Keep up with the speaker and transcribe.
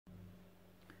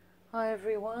Hi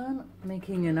everyone,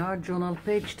 making an art journal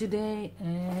page today,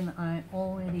 and I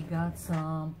already got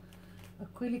some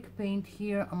acrylic paint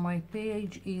here. My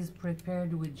page is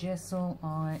prepared with gesso.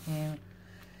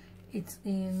 It's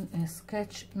in a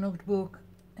sketch notebook,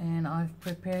 and I've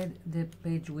prepared the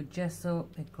page with gesso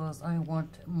because I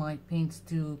want my paints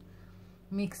to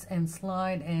mix and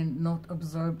slide and not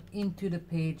absorb into the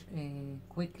page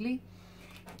quickly.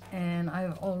 And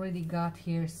I've already got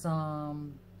here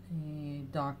some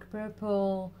dark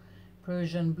purple,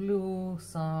 Persian blue,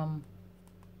 some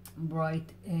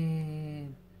bright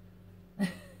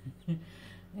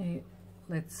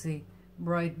let's see,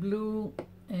 bright blue,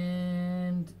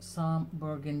 and some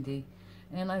burgundy.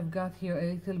 And I've got here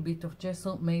a little bit of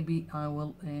gesso. Maybe I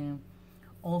will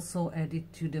also add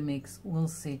it to the mix, we'll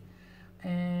see.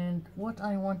 And what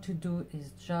I want to do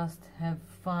is just have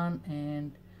fun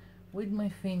and with my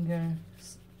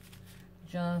fingers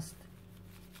just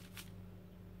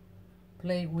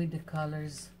play with the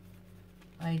colors.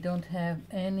 I don't have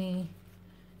any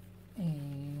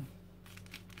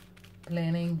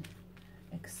planning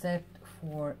except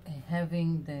for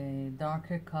having the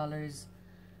darker colors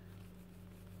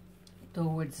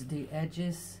towards the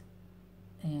edges,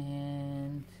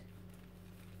 and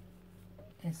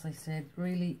as I said,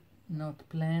 really not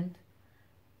planned.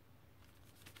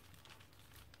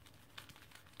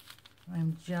 I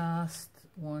just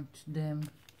want them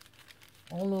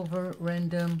all over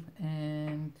random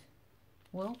and,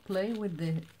 well, play with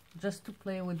the, just to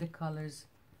play with the colors.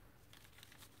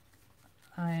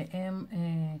 I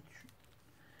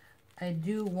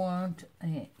do want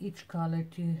each color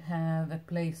to have a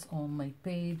place on my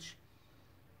page,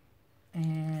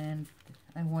 and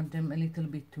I want them a little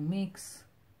bit to mix.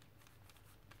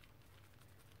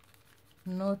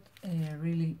 Not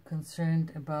really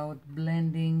concerned about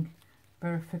blending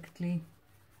perfectly,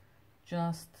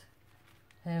 just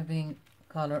having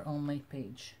color on my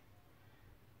page.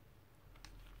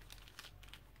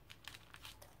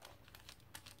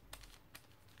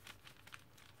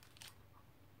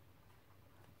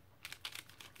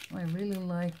 I really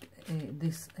like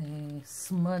this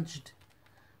smudged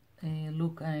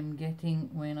look I'm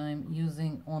getting when I'm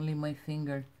using only my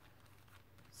finger.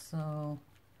 So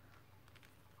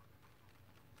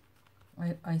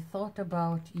I thought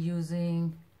about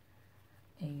using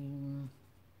a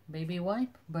baby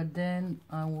wipe, but then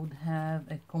I would have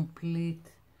a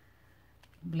complete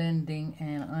blending,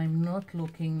 and I'm not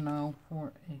looking now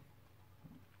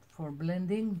for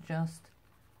blending, just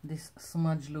this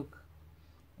smudge look.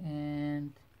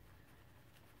 And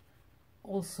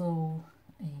also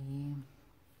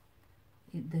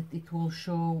that it will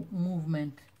show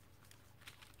movement.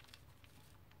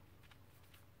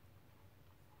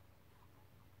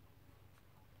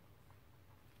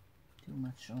 Too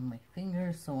much on my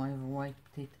finger, so I've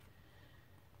wiped it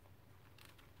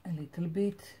a little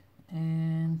bit,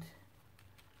 and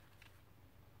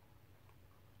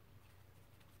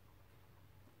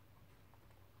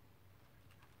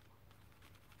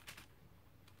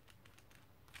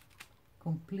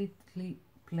completely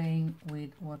playing with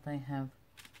what I have.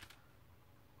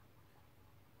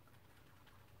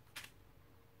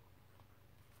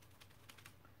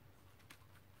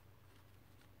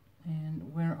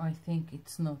 And where I think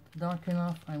it's not dark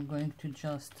enough, I'm going to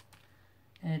just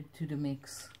add to the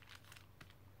mix.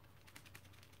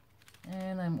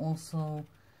 And I'm also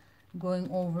going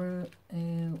over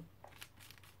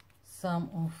some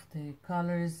of the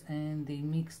colors, and they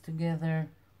mix together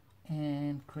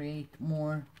and create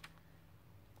more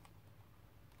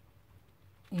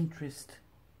interest.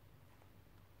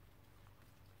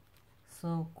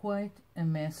 So quite a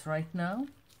mess right now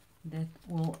that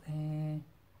will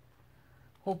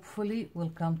hopefully will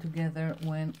come together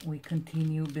when we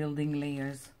continue building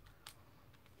layers.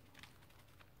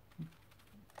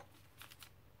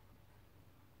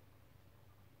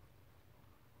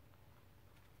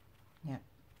 Yeah,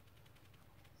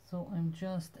 so I'm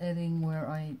just adding where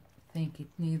I think it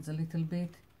needs a little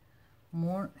bit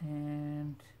more,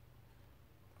 and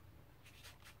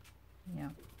yeah.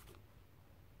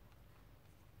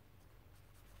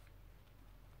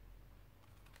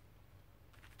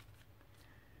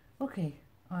 Okay,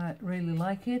 I really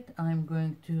like it. I'm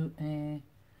going to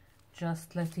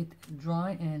just let it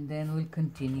dry, and then we'll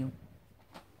continue.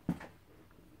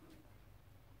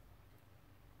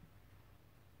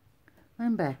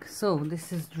 I'm back. So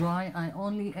this is dry. I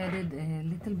only added a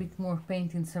little bit more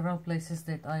paint in several places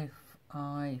that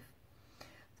I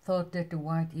thought that the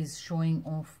white is showing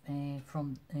off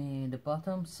from the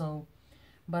bottom. So,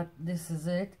 but this is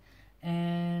it,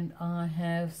 and I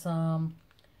have some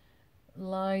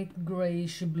light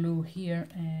grayish blue here,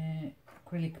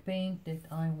 acrylic paint that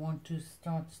I want to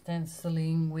start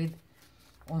stenciling with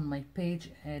on my page,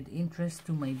 add interest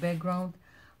to my background.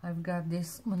 I've got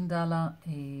this mandala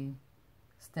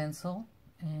stencil,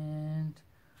 and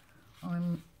I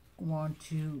want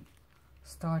to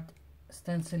start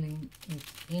stenciling it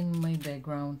in my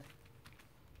background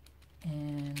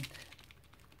and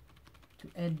to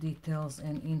add details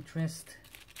and interest.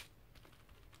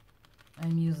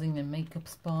 I'm using a makeup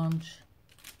sponge.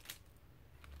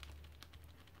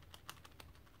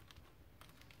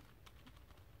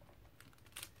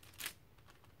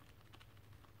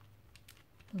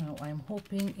 Now I'm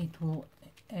hoping it will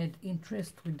add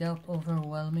interest without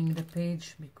overwhelming the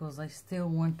page, because I still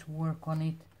want to work on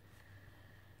it.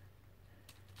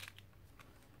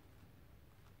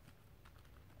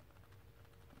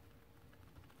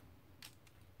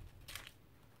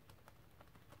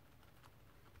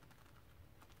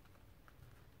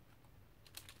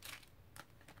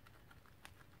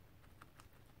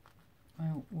 I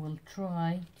will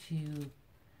try to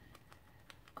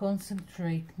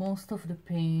concentrate most of the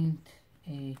paint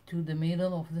to the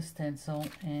middle of the stencil,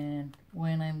 and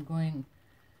when I'm going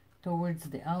towards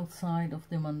the outside of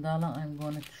the mandala, I'm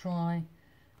going to try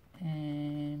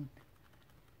and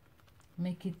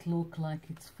make it look like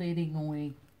it's fading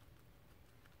away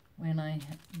when I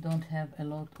don't have a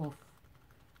lot of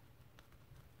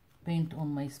paint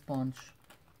on my sponge.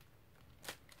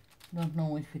 Don't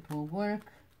know if it will work,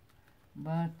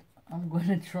 but I'm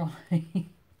gonna try.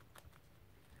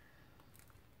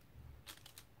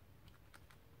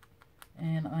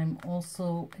 And I'm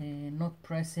also not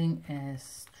pressing as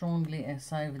strongly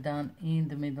as I've done in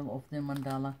the middle of the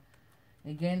mandala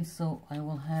again, so I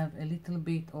will have a little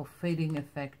bit of fading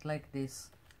effect like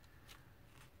this.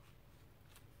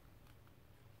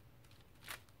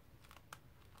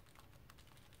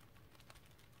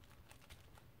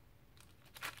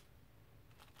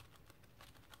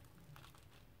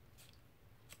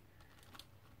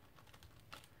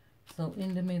 So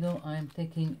in the middle I'm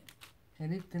taking a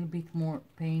little bit more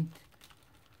paint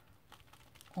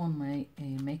on my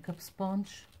makeup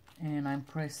sponge, and I'm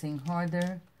pressing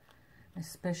harder,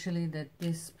 especially that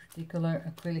this particular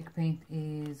acrylic paint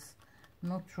is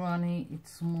not runny,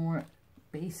 it's more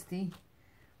pasty.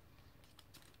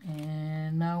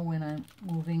 And now when I'm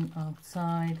moving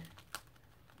outside,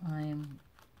 I'm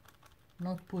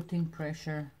not putting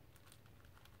pressure,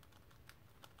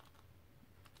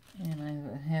 and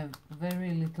I have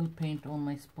very little paint on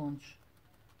my sponge.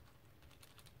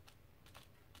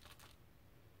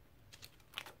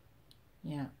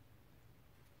 Yeah,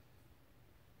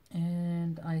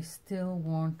 and I still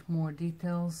want more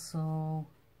details, so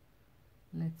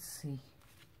let's see,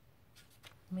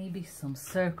 maybe some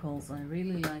circles. I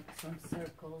really like some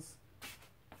circles,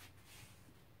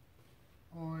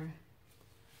 or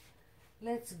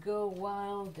let's go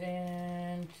wild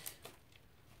and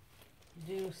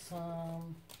do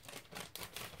some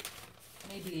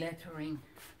maybe lettering.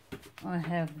 I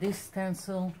have this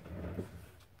stencil,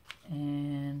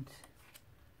 and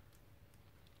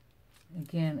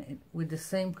again with the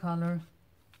same color.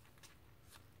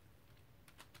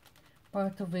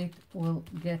 Part of it will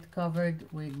get covered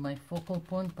with my focal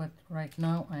point, but right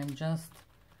now I'm just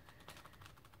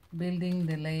building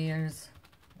the layers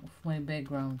of my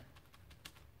background.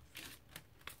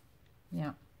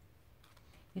 Yeah,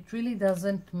 it really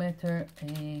doesn't matter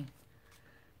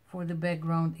for the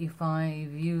background if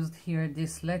I've used here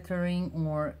this lettering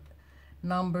or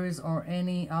numbers or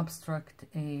any abstract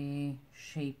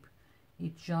shape.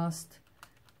 It's just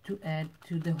to add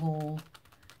to the whole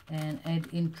and add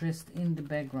interest in the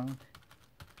background.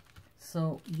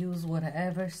 So use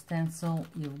whatever stencil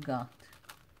you've got.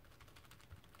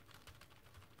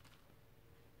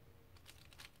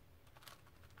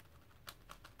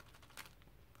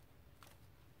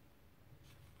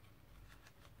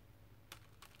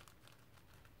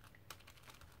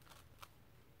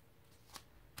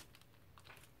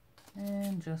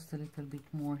 And just a little bit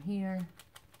more here.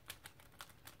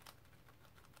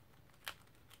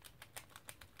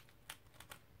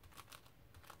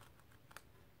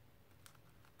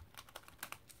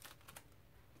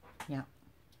 Yeah,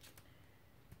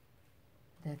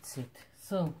 that's it.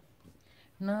 So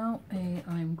now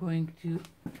I'm going to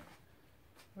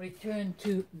return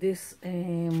to this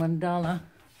mandala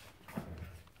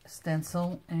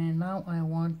stencil, and now I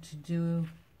want to do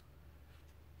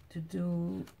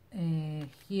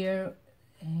here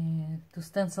to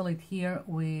stencil it here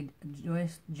with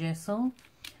gesso,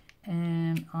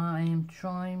 and I'm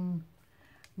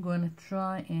gonna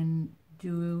try and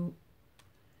do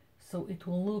so it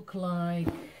will look like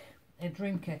a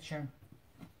dream catcher.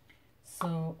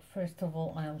 So first of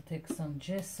all, I'll take some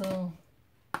gesso.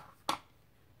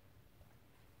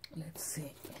 Let's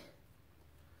see,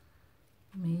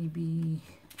 maybe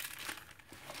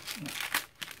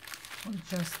I'll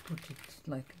just put it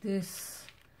like this,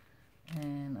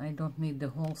 and I don't need the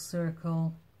whole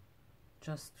circle,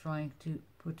 just trying to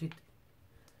put it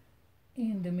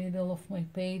in the middle of my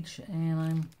page, and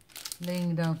I'm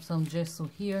laying down some gesso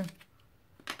here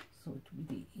so it will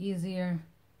be easier.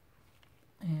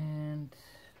 And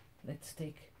let's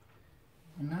take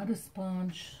another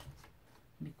sponge,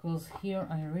 because here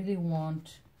I really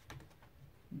want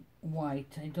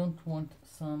white. I don't want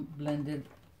some blended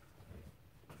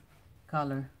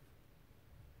color.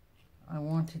 I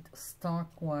want it stark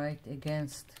white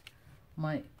against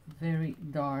my very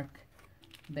dark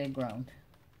background.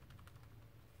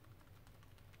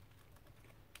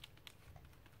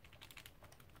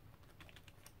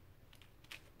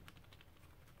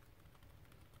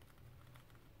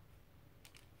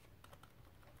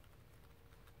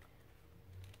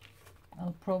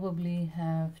 I'll probably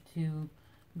have to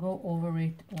go over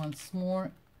it once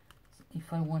more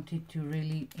if I want it to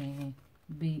really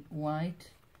be white.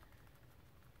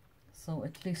 So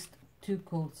at least 2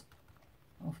 coats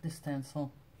of the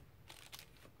stencil.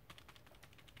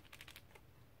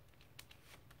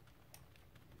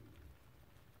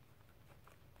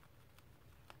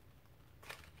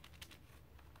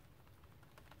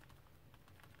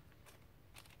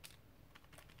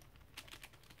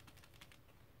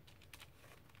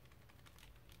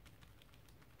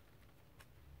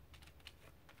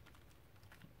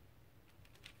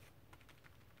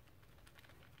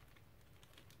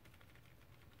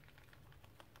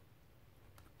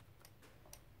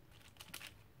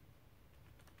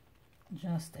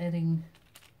 Just adding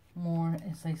more,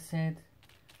 as I said,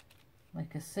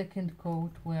 like a second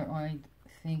coat where I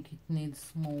think it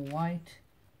needs more white.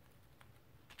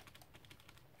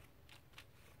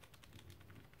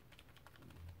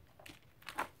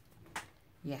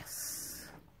 Yes,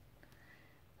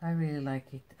 I really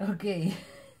like it. Okay,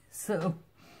 so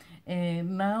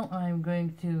now I'm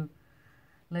going to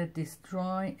let this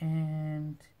dry,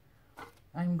 and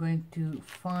I'm going to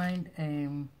find a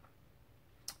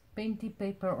painty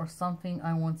paper or something.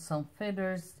 I want some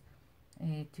feathers,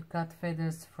 to cut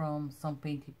feathers from some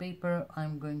painty paper.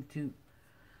 I'm going to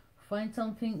find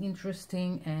something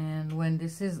interesting, and when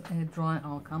this is dry,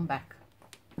 I'll come back.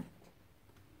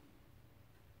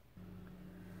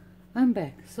 I'm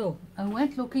back. So I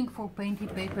went looking for painty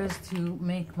papers to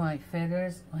make my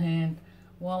feathers, and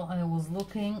while I was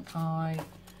looking, I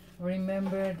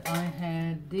remembered I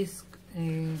had this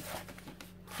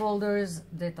folders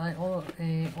that I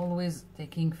always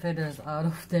taking feathers out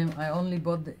of them. I only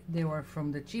bought they were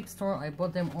from the cheap store. I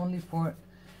bought them only for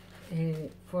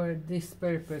this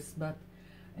purpose, but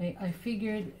I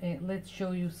figured let's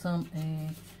show you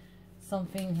something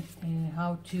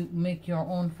how to make your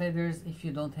own feathers if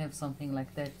you don't have something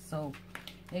like that. So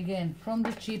again, from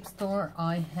the cheap store,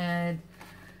 I had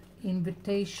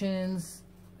invitations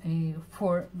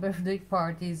for birthday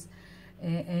parties,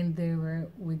 and they were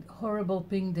with horrible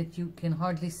pink that you can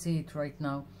hardly see it right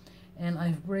now, and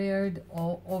I've braided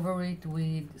all over it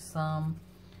with some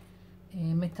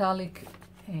metallic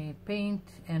paint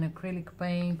and acrylic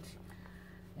paint,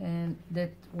 and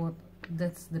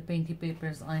that's the painty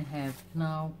papers I have.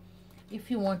 Now if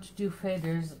you want to do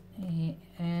feathers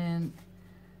and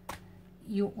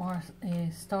you are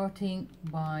starting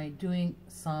by doing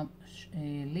some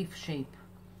leaf shape,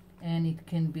 and it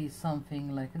can be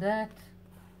something like that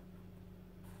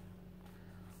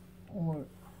or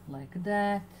like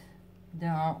that.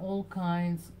 There are all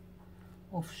kinds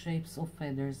of shapes of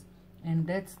feathers, and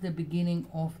that's the beginning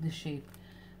of the shape.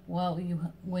 Well,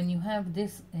 when you have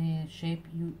this shape,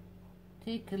 you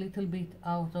take a little bit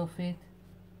out of it,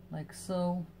 like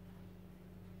so,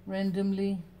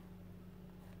 randomly,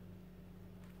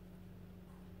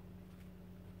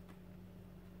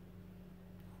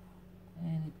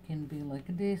 and it can be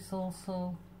like this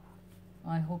also.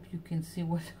 I hope you can see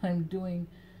what I'm doing.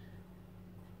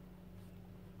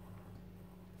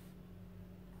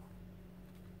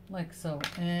 Like so.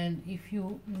 And if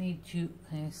you need to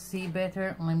see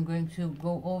better, I'm going to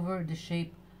go over the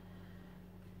shape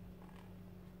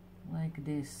like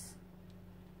this,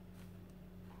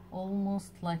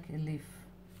 almost like a leaf.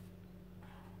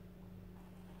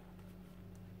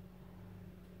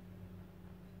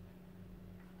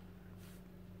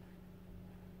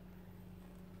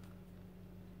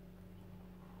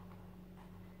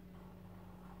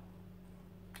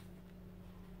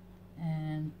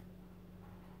 And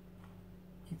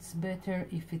it's better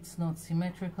if it's not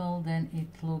symmetrical, then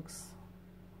it looks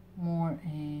more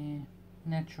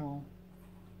natural,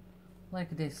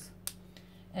 like this.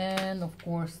 And of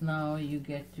course now you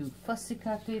get to fussy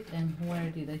cut it. And where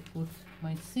did I put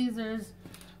my scissors?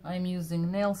 I'm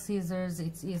using nail scissors.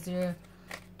 It's easier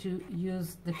to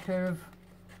use the curve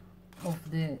of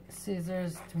the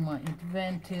scissors to my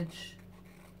advantage,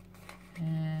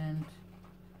 and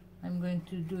I'm going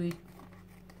to do it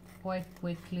quite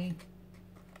quickly.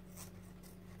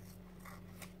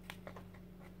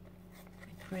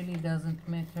 It really doesn't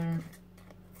matter.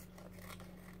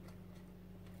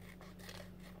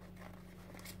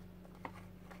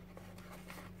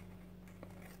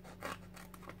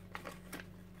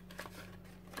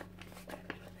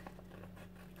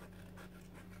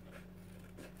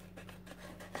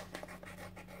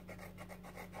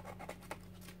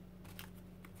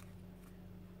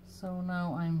 So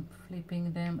now I'm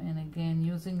flipping them, and again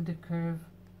using the curve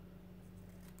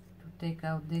to take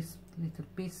out these little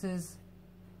pieces.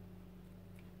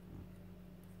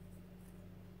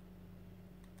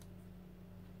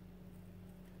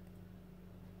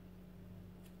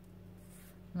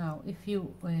 Now if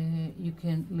you you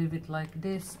can leave it like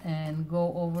this and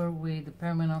go over with the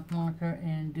permanent marker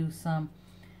and do some,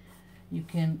 you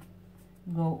can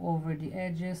go over the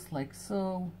edges like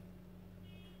so.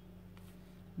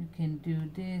 You can do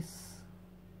this.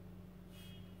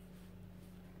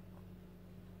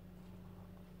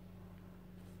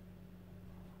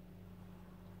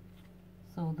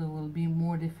 So there will be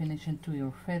more definition to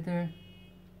your feather.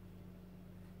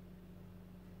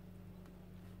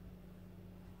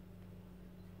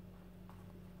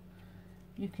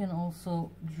 You can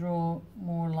also draw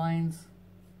more lines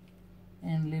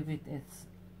and leave it as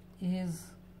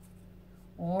is,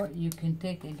 or you can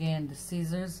take again the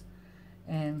scissors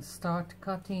and start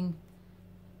cutting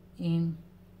in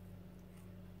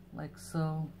like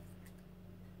so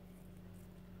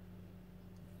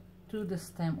to the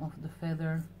stem of the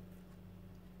feather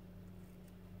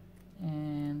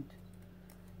and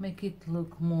make it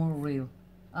look more real.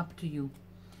 Up to you.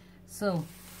 So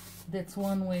that's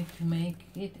one way to make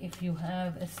it. If you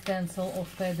have a stencil of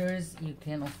feathers, you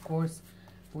can of course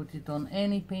put it on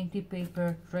any painty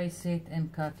paper, trace it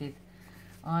and cut it.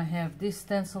 I have this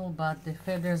stencil, but the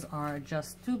feathers are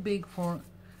just too big for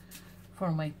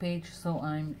my page, so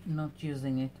I'm not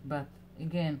using it. But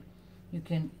again, you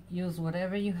can use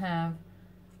whatever you have,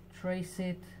 trace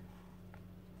it,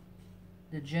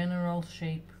 the general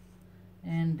shape,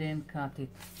 and then cut it.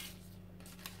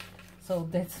 So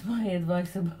that's my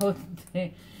advice about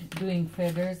doing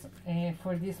feathers.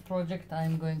 For this project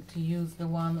I'm going to use the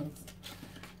ones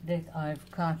that I've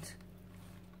cut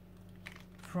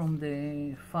from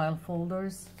the file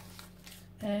folders,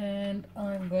 and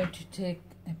I'm going to take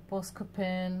a Posca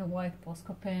pen, white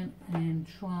Posca pen, and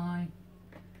try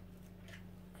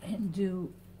and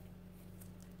do.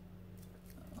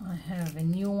 I have a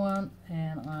new one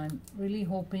and I'm really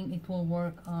hoping it will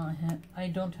work. I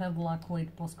don't have luck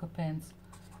with Posca pens.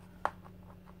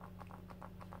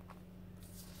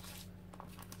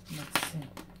 Let's see.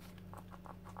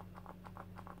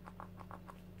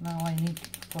 Now I need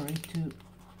for it to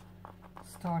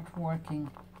start working.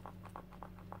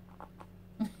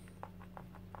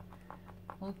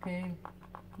 Okay,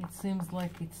 it seems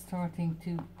like it's starting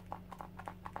to.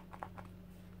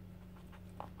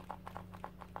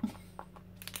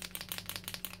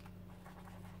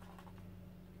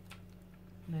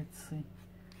 Let's see.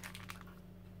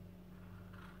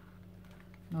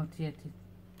 Not yet,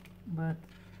 but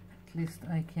at least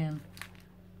I can.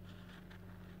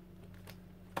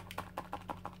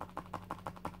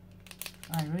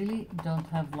 I really don't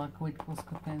have luck with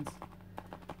Posca pens.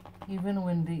 Even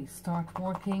when they start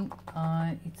working,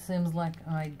 it seems like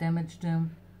I damage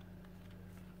them.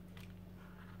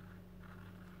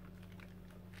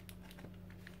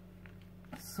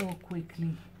 So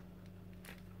quickly.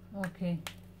 Okay,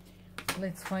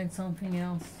 let's find something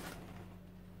else.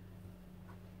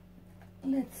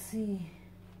 Let's see.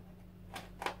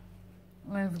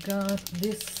 I've got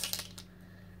this.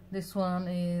 This one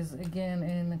is again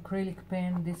an acrylic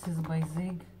pen. This is by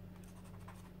Zig.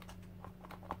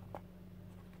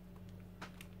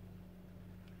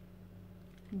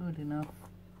 Good enough.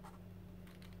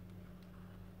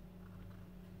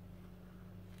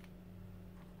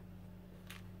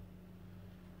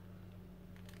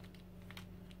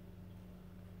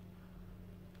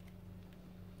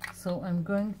 So I'm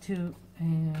going to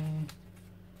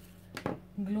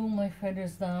glue my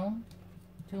feathers down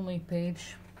to my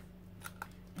page,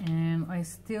 and I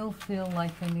still feel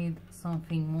like I need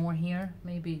something more here.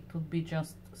 Maybe it would be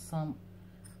just some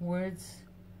words,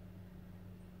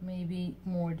 maybe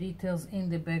more details in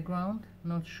the background.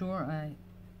 Not sure.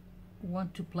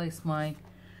 want to place my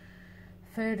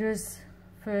feathers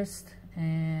first,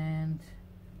 and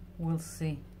we'll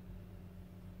see.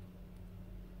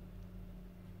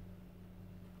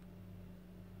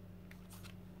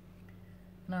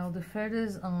 Now the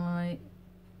feathers, I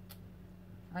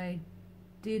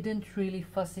didn't really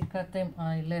fussy cut them.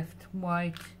 I left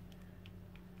white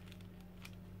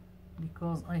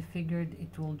because I figured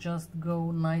it will just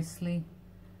go nicely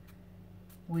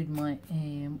with my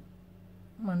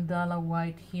mandala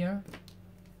white here.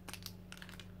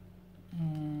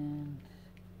 And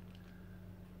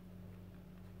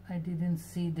I didn't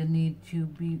see the need to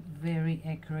be very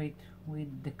accurate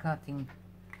with the cutting.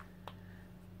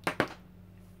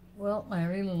 Well, I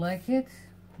really like it,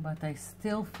 but I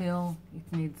still feel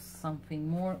it needs something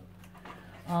more.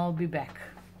 I'll be back.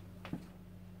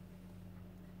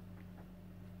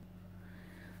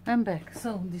 I'm back.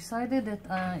 So decided that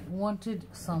I wanted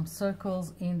some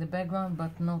circles in the background,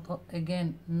 but not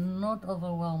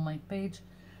overwhelm my page.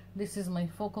 This is my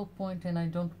focal point and I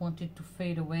don't want it to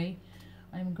fade away.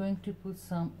 I'm going to put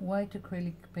some white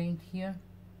acrylic paint here,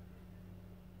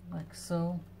 like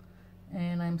so,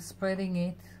 and I'm spreading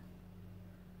it.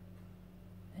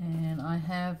 And I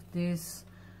have this,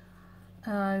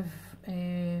 I've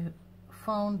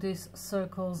found these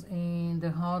circles in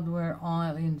the hardware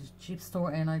aisle in the cheap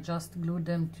store, and I just glued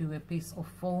them to a piece of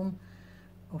foam,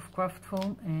 of craft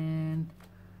foam, and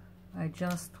I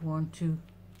just want to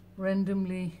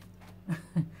randomly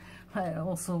I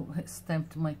also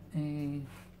stamped my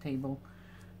table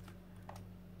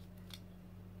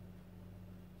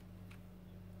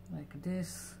like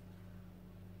this.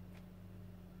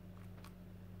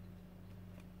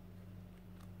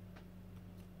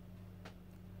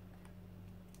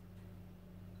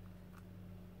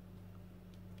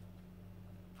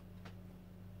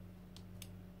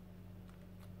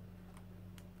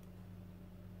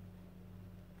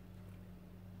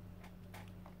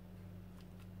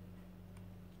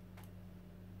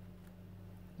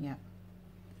 Yeah,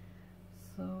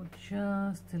 so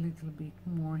just a little bit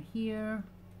more here,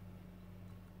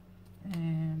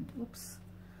 and oops,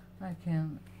 I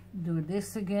can do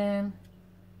this again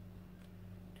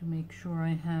to make sure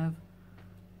I have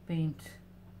paint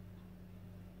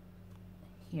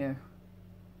here.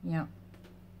 Yeah,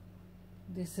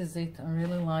 this is it. I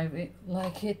really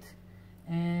like it.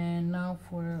 And now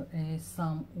for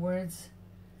some words,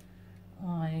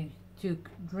 I took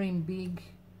Dream Big,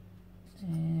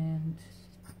 and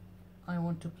I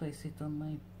want to place it on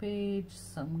my page.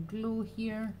 Some glue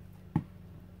here,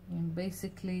 and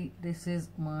basically this is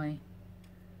my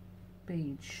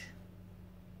page.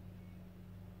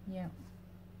 Yeah,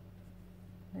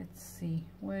 let's see,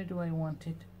 where do I want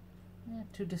it? Yeah,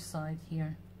 to the side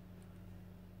here.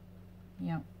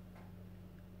 Yeah,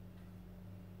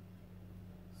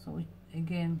 so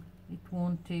it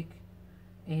won't take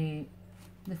the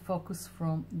focus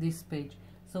from this page.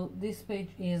 So this page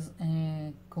is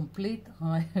complete.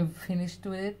 I have finished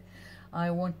with it.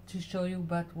 I want to show you,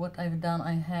 but what I've done,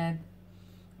 I had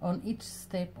on each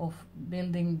step of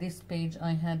building this page,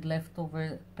 I had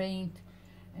leftover paint,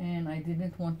 and I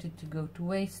didn't want it to go to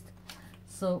waste.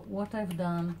 So what I've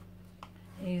done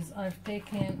is I've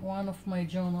taken one of my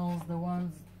journals,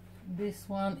 this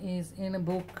one is in a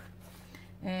book,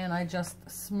 and I just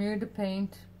smeared the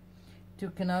paint,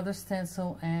 took another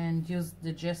stencil and used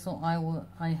the gesso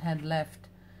I had left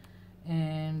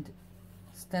and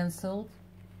stenciled.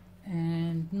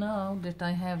 And now that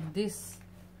I have this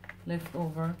left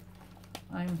over,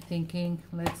 I'm thinking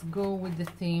let's go with the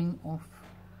theme of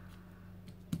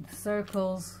the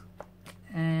circles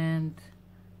and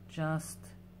just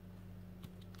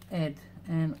add.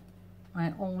 And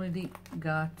I already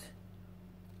got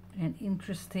an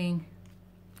interesting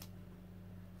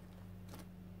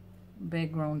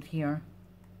background here.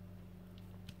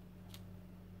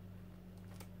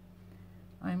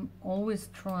 I'm always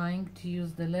trying to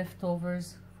use the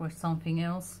leftovers for something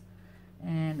else,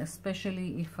 and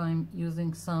especially if I'm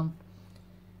using some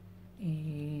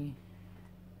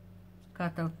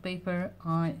cutout paper,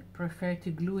 I prefer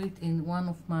to glue it in one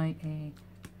of my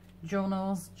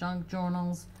journals, junk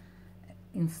journals,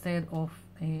 instead of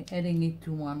adding it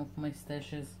to one of my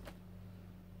stashes.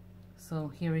 So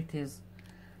here it is.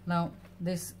 Now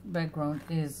this background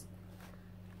is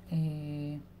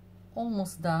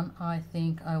almost done. I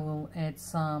think I will add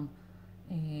some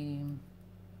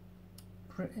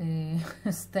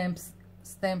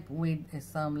stamp with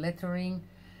some lettering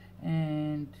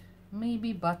and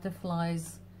maybe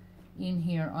butterflies in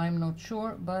here. I'm not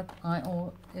sure, but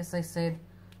as I said,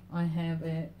 I have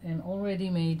an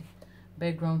already made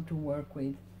background to work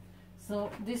with. So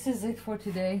this is it for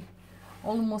today.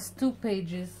 almost 2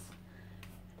 pages,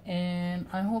 and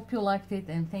I hope you liked it,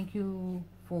 and thank you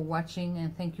for watching,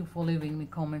 and thank you for leaving me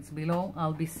comments below.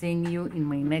 I'll be seeing you in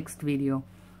my next video.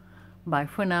 Bye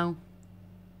for now.